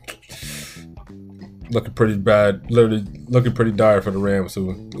looking pretty bad, literally looking pretty dire for the Rams,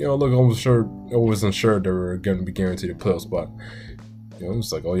 who almost unsure they were going to be guaranteed a playoff spot. You know,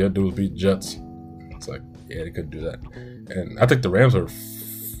 it's like all you had to do was beat Jets. It's like, yeah, they couldn't do that. And I think the Rams are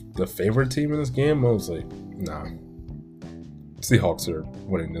the favorite team in this game. I was like, nah, Seahawks are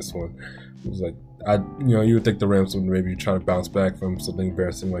winning this one. It was like, you would think the Rams would maybe try to bounce back from something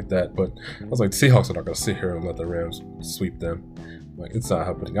embarrassing like that, but I was like, the Seahawks are not going to sit here and let the Rams sweep them. Like, it's not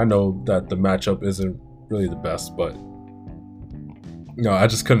happening. I know that the matchup isn't really the best, but no, I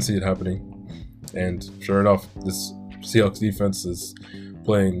just couldn't see it happening. And sure enough, this Seahawks defense is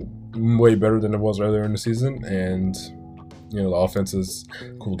playing way better than it was earlier in the season, and the offense has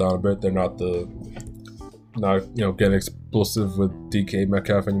cooled down a bit. They're not getting explosive with DK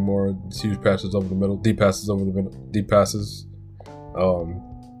Metcalf anymore. It's huge passes over the middle, deep passes over the middle, deep passes.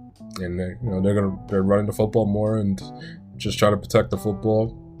 And they're running the football more and just trying to protect the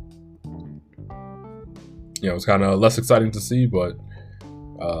football. It's kind of less exciting to see, but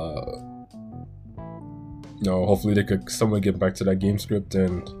hopefully they could somewhat get back to that game script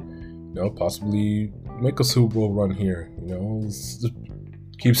and possibly make a Super Bowl run here.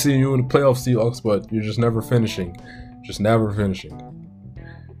 Keep seeing you in the playoffs, Seahawks, but you're just never finishing. Just never finishing.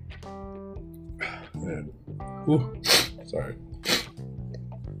 Man. Ooh. Sorry.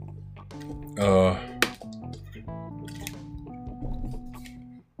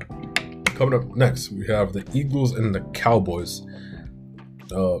 Coming up next, we have the Eagles and the Cowboys.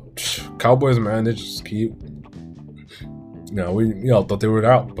 Cowboys, man, they just keep... we all thought they were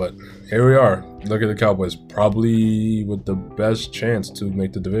out, but here we are. Look at the Cowboys, probably with the best chance to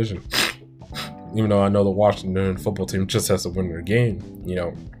make the division. Even though I know the Washington football team just has to win their game,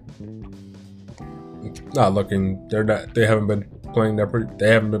 not looking. They haven't been playing that. They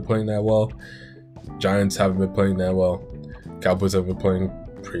haven't been playing that well. Giants haven't been playing that well. Cowboys have been playing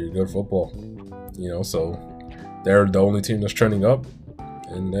pretty good football. So they're the only team that's trending up,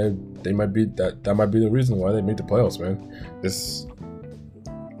 and they might be that. That might be the reason why they made the playoffs, man. This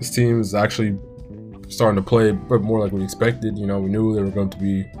team is actually starting to play a bit more like we expected. We knew they were going to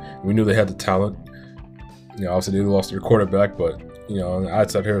be. We knew they had the talent. Obviously they lost their quarterback, but I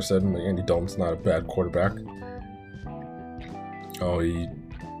sat here and said Andy Dalton's not a bad quarterback.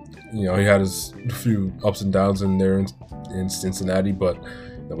 He had his few ups and downs in there in Cincinnati, but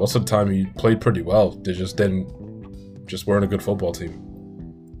most of the time he played pretty well. They just weren't a good football team.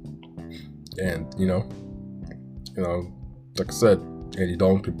 And like I said, Andy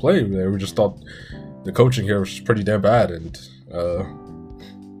Dalton could play. We just thought the coaching here was pretty damn bad, and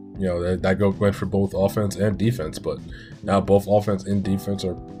that went for both offense and defense. But now both offense and defense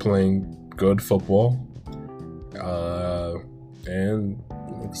are playing good football, and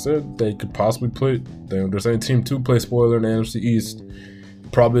like I said, they could possibly play. They're saying Team 2 play spoiler in the NFC East.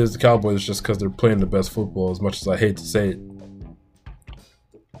 Probably is the Cowboys, just because they're playing the best football. As much as I hate to say it,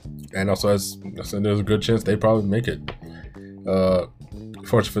 and also as I said, there's a good chance they probably make it.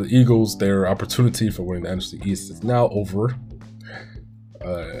 Fortunately for the Eagles, their opportunity for winning the NFC East is now over.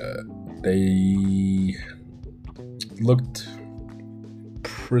 They looked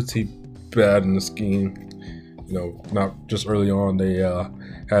pretty bad in this game. Not just early on, they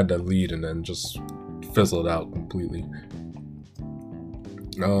had that lead and then just fizzled out completely.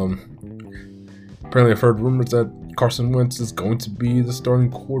 Apparently I've heard rumors that Carson Wentz is going to be the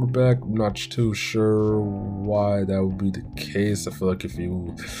starting quarterback. I'm not too sure why that would be the case. I feel like if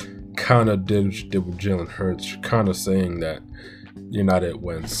you kind of did what you did with Jalen Hurts, you're kind of saying that you're not at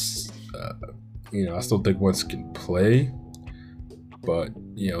Wentz. I still think Wentz can play, but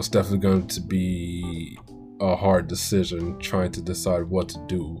it's definitely going to be a hard decision trying to decide what to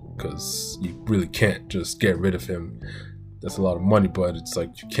do, because you really can't just get rid of him. That's a lot of money, but it's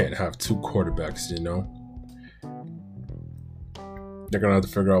like you can't have two quarterbacks. They're gonna have to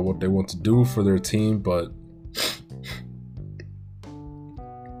figure out what they want to do for their team, but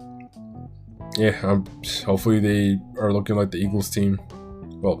yeah, hopefully they are looking like the Eagles team.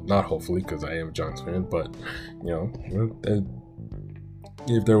 Well, not hopefully, because I am a Giants fan, but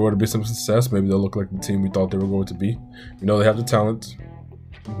if there were to be some success, maybe they'll look like the team we thought they were going to be. They have the talent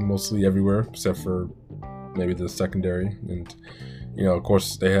mostly everywhere except for maybe the secondary, and of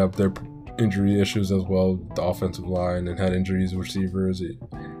course they have their injury issues as well, the offensive line, and had injuries, receivers. It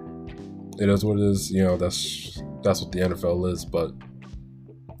is what it is. That's what the NFL is. But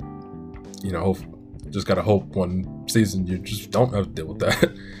just gotta hope one season you just don't have to deal with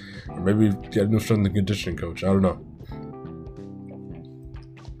that, or maybe get a new strength and conditioning coach. I don't know.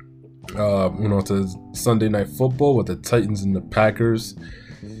 Went on to Sunday Night Football with the Titans and the Packers.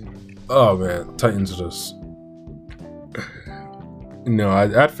 Oh man, Titans are just... I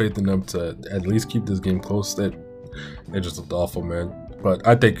had faith in them to at least keep this game close. They just looked awful, man. But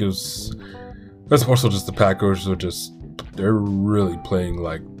I think it's more so just the Packers were just they're really playing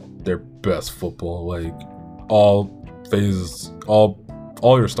like their best football. Like all phases, all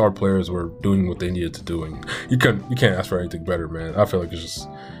your star players were doing what they needed to do, and you can't ask for anything better, man. I feel like it was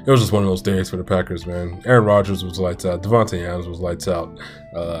just one of those days for the Packers, man. Aaron Rodgers was lights out, Devontae Adams was lights out,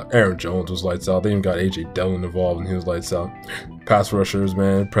 Aaron Jones was lights out. They even got AJ Dillon involved, and he was lights out. Pass rushers,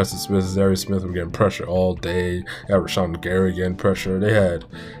 man, Preston Smith, Zary Smith were getting pressure all day. They had Rashawn Gary getting pressure. They had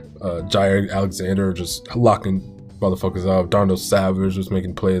Jair Alexander just locking motherfuckers out. Darnell Savage was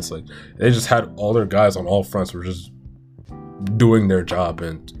making plays. Like they just had all their guys on all fronts were just doing their job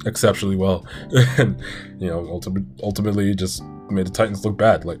and exceptionally well. And ultimately just made the Titans look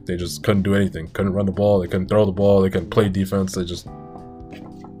bad. Like they just couldn't do anything, couldn't run the ball, they couldn't throw the ball, they couldn't play defense. They just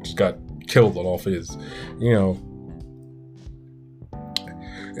got killed on all phases. Yeah,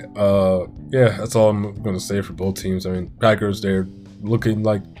 that's all I'm gonna say for both teams. I mean, Packers, they're looking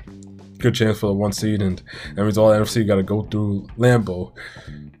like good chance for the 1 seed, and that means all the NFC got to go through Lambeau.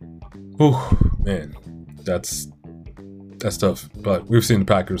 Whew, man, that's tough. But we've seen the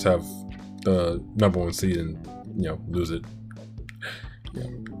Packers have the number 1 seed and lose it.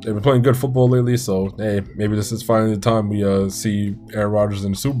 They've been playing good football lately, so hey, maybe this is finally the time we see Aaron Rodgers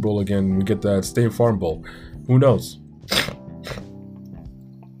in the Super Bowl again. And we get that State Farm Bowl. Who knows?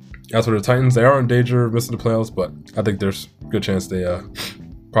 As for the Titans, they are in danger of missing the playoffs, but I think there's a good chance they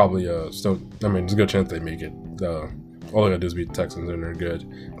probably still. I mean, there's a good chance they make it. All they gotta do is beat the Texans, and they're good.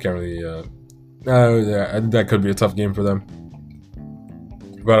 Can't really. Yeah, that could be a tough game for them.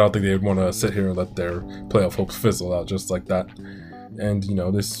 But I don't think they'd want to sit here and let their playoff hopes fizzle out just like that. And even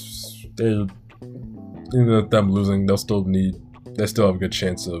them losing, they still have a good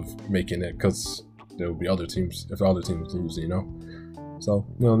chance of making it because there will be other teams if other teams lose. So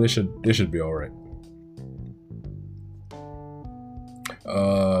they should be all right.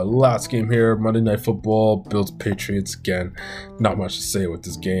 Last game here, Monday Night Football, Bills Patriots. Again, not much to say with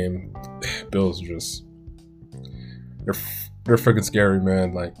this game. Bills are just they're freaking scary,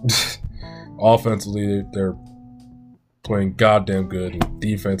 man. Like offensively, they're playing goddamn good, and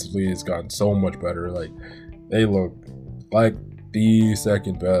defensively, it's gotten so much better. Like they look like the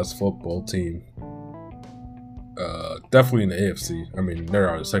second best football team. Definitely in the AFC. I mean, they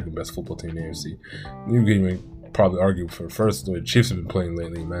are the second best football team in the AFC. You can even probably argue for first. The way the Chiefs have been playing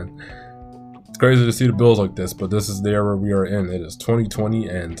lately, man. It's crazy to see the Bills like this, but this is the era we are in. It is 2020,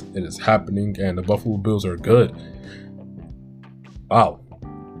 and it is happening, and the Buffalo Bills are good. Wow.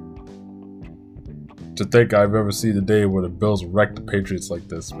 To think I've ever seen the day where the Bills wreck the Patriots like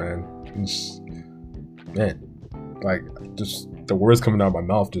this, man. Just the words coming out of my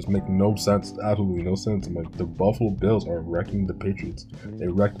mouth just make no sense. Absolutely no sense. I'm like, the Buffalo Bills are wrecking the Patriots. They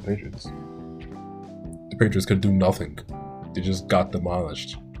wrecked the Patriots. The Patriots could do nothing. They just got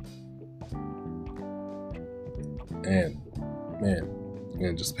demolished. And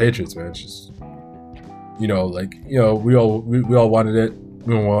just Patriots, man. It's just we all wanted it.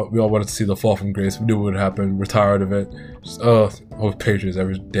 We all wanted to see the fall from grace. We knew what would happen. We're tired of it. Just Patriots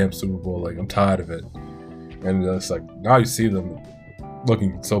every damn Super Bowl. Like I'm tired of it. And it's like now you see them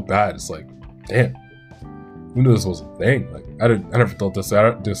looking so bad. It's like, damn, who knew this was a thing? Like I never thought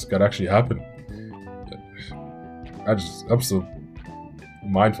this could actually happen. I'm so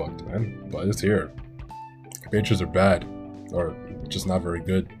mind fucked, man. But it's here. Patriots are bad, or just not very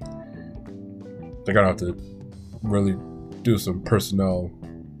good. They're gonna have to really do some personnel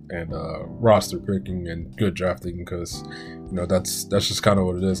and roster picking and good drafting because that's just kind of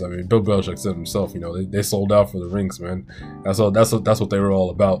what it is. I mean, Bill Belichick said himself, they sold out for the rings, man. That's what they were all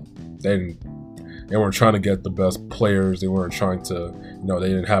about. They weren't trying to get the best players. They weren't trying to, they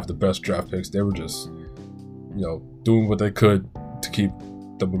didn't have the best draft picks. They were just, doing what they could to keep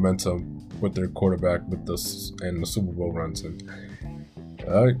the momentum with their quarterback with this and the Super Bowl runs. And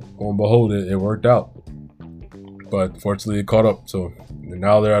lo and behold, it worked out. But fortunately, it caught up. So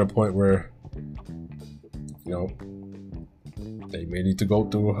now they're at a point where, they may need to go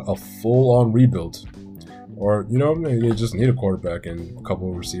through a full-on rebuild, or maybe they just need a quarterback and a couple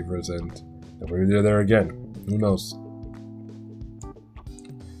of receivers, and maybe they're there again. Who knows?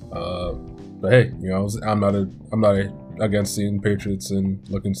 But hey, I'm not against seeing Patriots and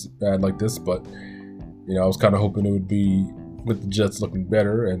looking bad like this, but I was kind of hoping it would be with the Jets looking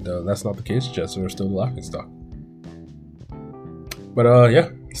better, and that's not the case. Jets are still the laughingstock. But yeah,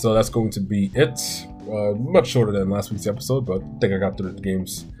 so that's going to be it. Much shorter than last week's episode, but I think I got through the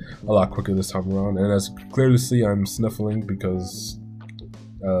games a lot quicker this time around. And as you can clearly see, I'm sniffling because,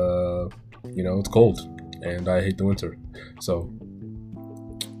 it's cold and I hate the winter. So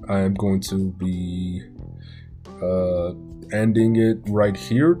I am going to be ending it right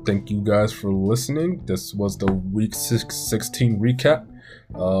here. Thank you guys for listening. This was the week 16 recap.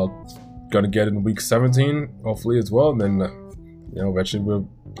 Gonna get in week 17 hopefully as well, and then eventually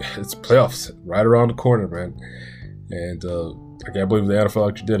it's playoffs right around the corner, man. And I can't believe the NFL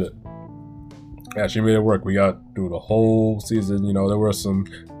actually did it. Actually made it work. We got through the whole season. There were some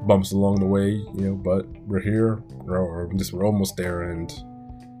bumps along the way, but we're here. We're almost there, and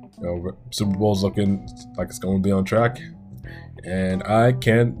Super Bowl's looking like it's going to be on track, and I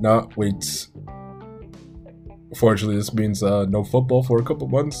cannot wait. Fortunately, this means no football for a couple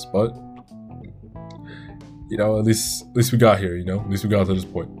months, but at least we got here. At least we got to this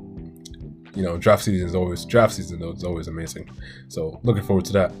point. Draft season is always amazing. So looking forward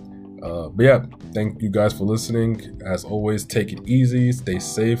to that. But yeah, thank you guys for listening. As always, take it easy, stay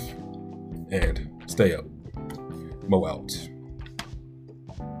safe, and stay up. Mo out.